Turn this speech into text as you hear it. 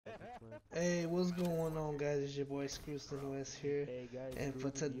Hey, what's going on, guys? It's your boy ScrewSton-WEEEST here, Hey guys, and for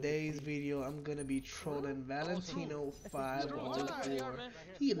today's video, I'm gonna be trolling Valentino504.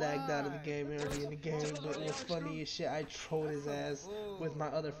 He lagged out of the game early in the game, but what's funny is shit, I trolled his ass with my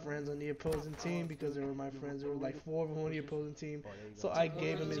other friends on the opposing team because they were my friends. There were like 4 of them on the opposing team, so I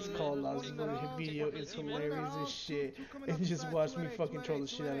gave him his call outs. Go to his video, it's hilarious as shit, and just watch me fucking troll the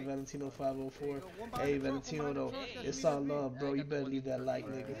shit out of Valentino504. Hey, Valentino though, it's all love, bro. You better leave that like,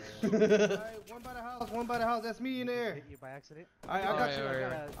 nigga. Alright, one by the house, one by the house. That's me in there. Hit you by accident? I got you.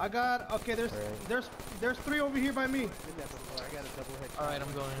 I got. Okay, there's 3 over here by me. I got a double head. Alright,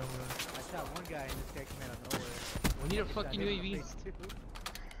 I'm going. I shot one guy and this guy came out of nowhere. We need a fucking UAV.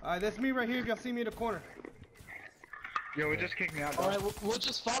 Alright, that's me right here. If y'all see me in the corner. Yo, it just kicked me out. Alright, we'll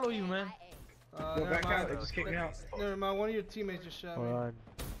just follow you, man. Go back out. It just kicked me out. Never mind. One of your teammates just shot me. Hold on.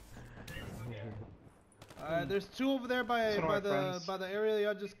 Alright, there's 2 over there by the area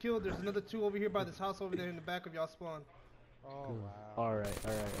y'all just killed. There's another 2 over here by this house over there in the back of y'all spawn. Oh wow. Alright.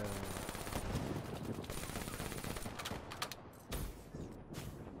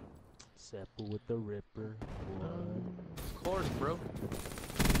 Sepple with the Ripper. Of course, bro.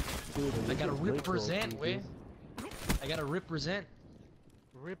 Dude, I gotta represent, way. I gotta represent.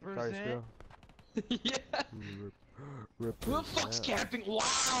 Represent? Yeah. Who the fuck's camping?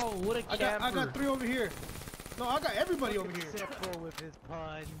 Wow, what a I camper. got 3 over here. No, I got everybody over here. Sepple with his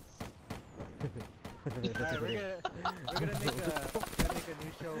puns. Alright, we're gonna make a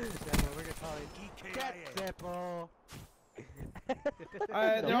new show for Sepple. We're gonna call it Get Sepple.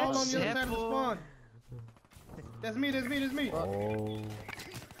 Alright, they're all on the other side of the spawn. That's me.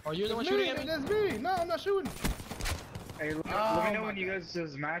 Oh, you're the one shooting at me? That's me. No, I'm not shooting. Hey, let me know when you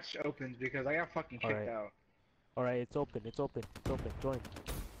guys' match opens because I got fucking kicked out. Alright, it's open. Join.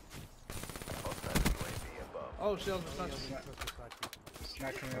 Oh, shells are such. It's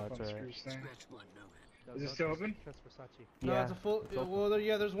not coming up on the ScrewSton. Is it still open? That's Versace. No, Yeah. it's a full. Well,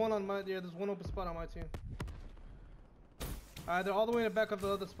 there's one on my. There's one open spot on my team. They're all the way in the back of the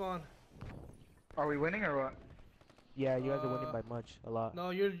other spawn. Are we winning or what? Yeah, you guys are winning by much, a lot.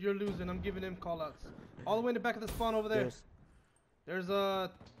 No, you're losing. I'm giving them callouts. All the way in the back of the spawn over there. There's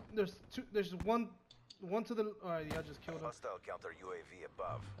one to the. Alright, y'all just killed him. Hostile counter UAV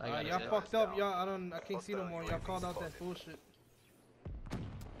above. Y'all fucked up. Y'all, I can't see no more. Y'all called out that bullshit.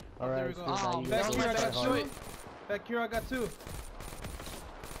 Alright, there we go. Back here I got 2.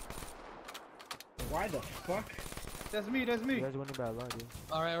 Why the fuck? That's me. You guys are winning by a lot, dude.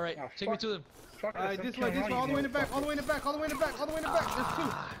 Alright, Oh, take me to them. Alright, this way, all the way in the back, all the way in the back. There's 2.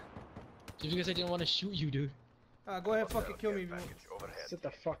 Just because I didn't want to shoot you, dude. Go ahead, fucking kill me, man. Sit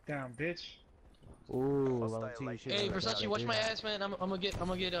the fuck down, bitch. Ooh, Valentino, hey, Versace, watch my ass, man. I'm gonna get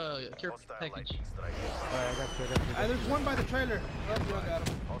a care package. Alright, I got you. There's one by the trailer. Oh, I got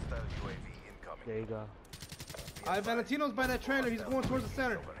him. Hostile UAV incoming. There you go. Valentino's by that trailer. He's going towards the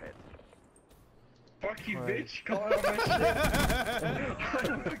center. Fuck you, bitch. Call out my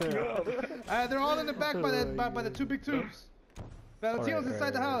shit. They're all in the back by the 2 big tubes. Valentino's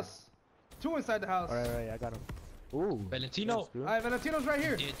inside the house. 2 inside the house. Alright, I got him. Ooh. Valentino. Alright, Valentino's right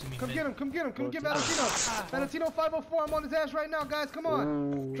here. Come get him. Come get Valentino. Valentino504. I'm on his ass right now, guys. Come on.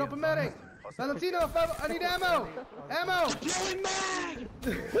 Ooh, Drop a medic. Valentino, I need ammo. Blowing mag.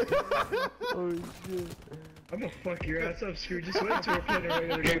 Oh shit. I'm gonna fuck your ass up, Screw. Just wait till we're playing a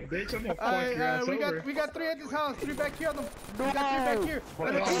regular game, bitch. I'm gonna fuck your ass over. We got 3 at this house. 3 back here. We got 3 back here.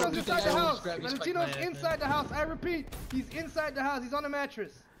 Valentino's inside the house. Valentino's inside the house. I repeat, he's inside the house. He's on the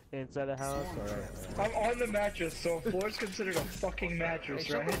mattress. Inside the house? Alright. I'm on the mattress, so floor's considered a fucking mattress,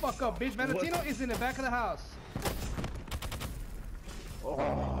 Shut the fuck up, bitch. Valentino is in the back of the house.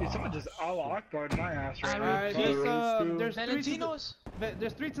 Dude, someone just Allah Akbar'd my ass right now. Alright, there's Valentino's.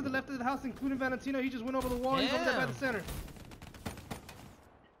 There's 3 to the left of the house, including Valentino. He just went over the wall. He's over there by the center.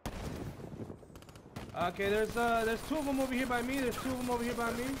 Okay, there's 2 of them over here by me.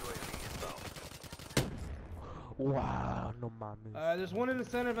 Wow, no mames. There's 1 in the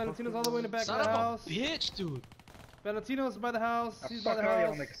center. Valentino's all the way in the back of the house. Bitch, dude. Valentino's by the house. He's by the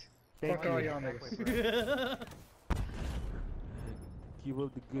house. Fuck all y'all niggas. Keep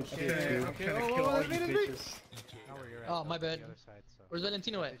up the good shit, Okay, dude. I'm gonna kill all you bitches. Oh, my bad. Where's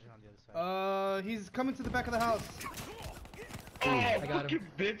Valentino at? He's coming to the back of the house. I got him.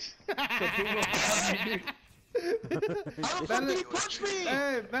 Bitch. How the fuck did he punch me?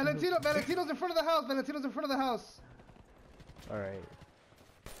 Hey, Valentino's in front of the house. Alright.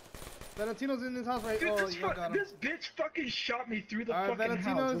 Valentino's in his house right. Dude, You got him. this bitch fucking shot me through the fucking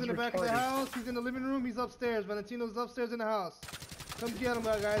Valentino house. is in the back of the house. He's in the living room. He's upstairs. Valentino's upstairs in the house. Come get him,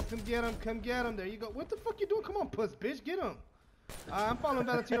 guys. Come get him. There you go. What the fuck you doing? Come on, puss, bitch. Get him. I'm following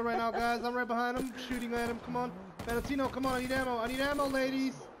Valentino right now, guys. I'm right behind him, shooting at him. Come on, Valentino, come on. I need ammo. I need ammo,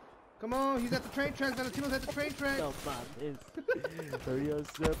 ladies. Come on, he's at the train tracks. Valentino's at the train tracks. No, man. Hurry up,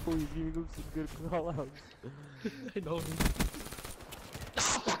 Seppo. He's giving him some good call-outs. I know.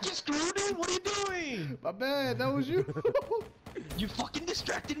 Ah, fucking screw, dude. What are you doing? My bad, that was you. You fucking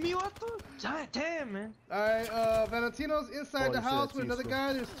distracted me. What the? Damn, man. Alright, Valentino's inside the house with another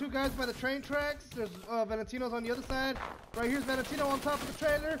guy. There's two guys by the train tracks. There's Valentino's on the other side. Right here's Valentino on top of the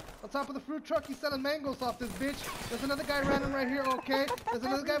trailer, on top of the fruit truck. He's selling mangoes off this bitch. There's another guy running right here, okay. There's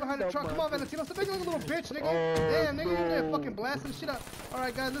another guy behind the truck. Come on, Valentino. Stop making like a little bitch, nigga. Damn, nigga, you're there fucking blasting shit up.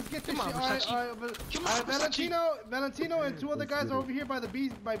 Alright, guys, let's get this shit. Alright, Valentino and two other guys are over here by the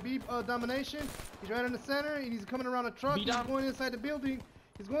B domination. He's right in the center and he's coming around the truck. He's going inside the building.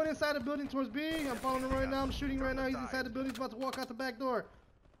 He's going inside the building towards B. I'm following him right now. I'm shooting right now. He's inside the building. He's about to walk out the back door.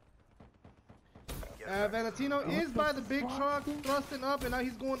 Valentino is by the big truck, thrusting up, and now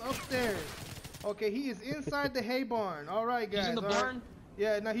he's going upstairs. Okay, he is inside the hay barn. All right, guys. He's in the barn?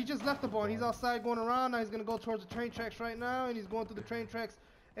 Yeah, now he just left the barn. He's outside going around. Now he's going to go towards the train tracks right now, and he's going through the train tracks.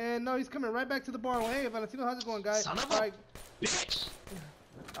 And now he's coming right back to the barn. Well, hey, Valentino, how's it going, guys? Son of a bitch!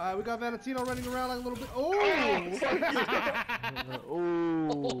 We got Valentino running around like a little bit. Oh!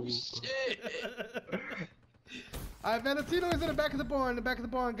 Oh, shit! Alright, Valentino is in the back of the barn.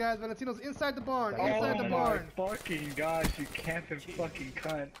 Guys. Valentino's inside the barn. Inside the barn. Oh my fucking gosh, you camping fucking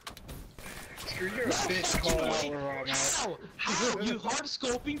cunt. Screw, you're a bitch. Call out where I'm at. How? You hard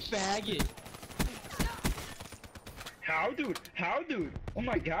scoping faggot. How, dude? How, dude? Oh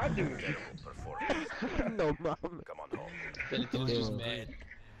my god, dude. No, mom. Come on home. Valentino's just mad.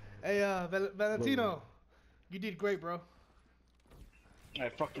 Hey, Valentino. You did great, bro. I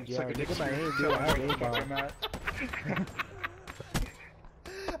fucking Yeah, suck a look dick. at my hand, Tell dude. me I where the hate fuck that. I'm at.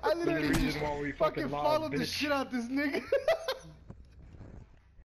 I literally reason just why we fucking fucking followed lost, the bitch. shit out this nigga.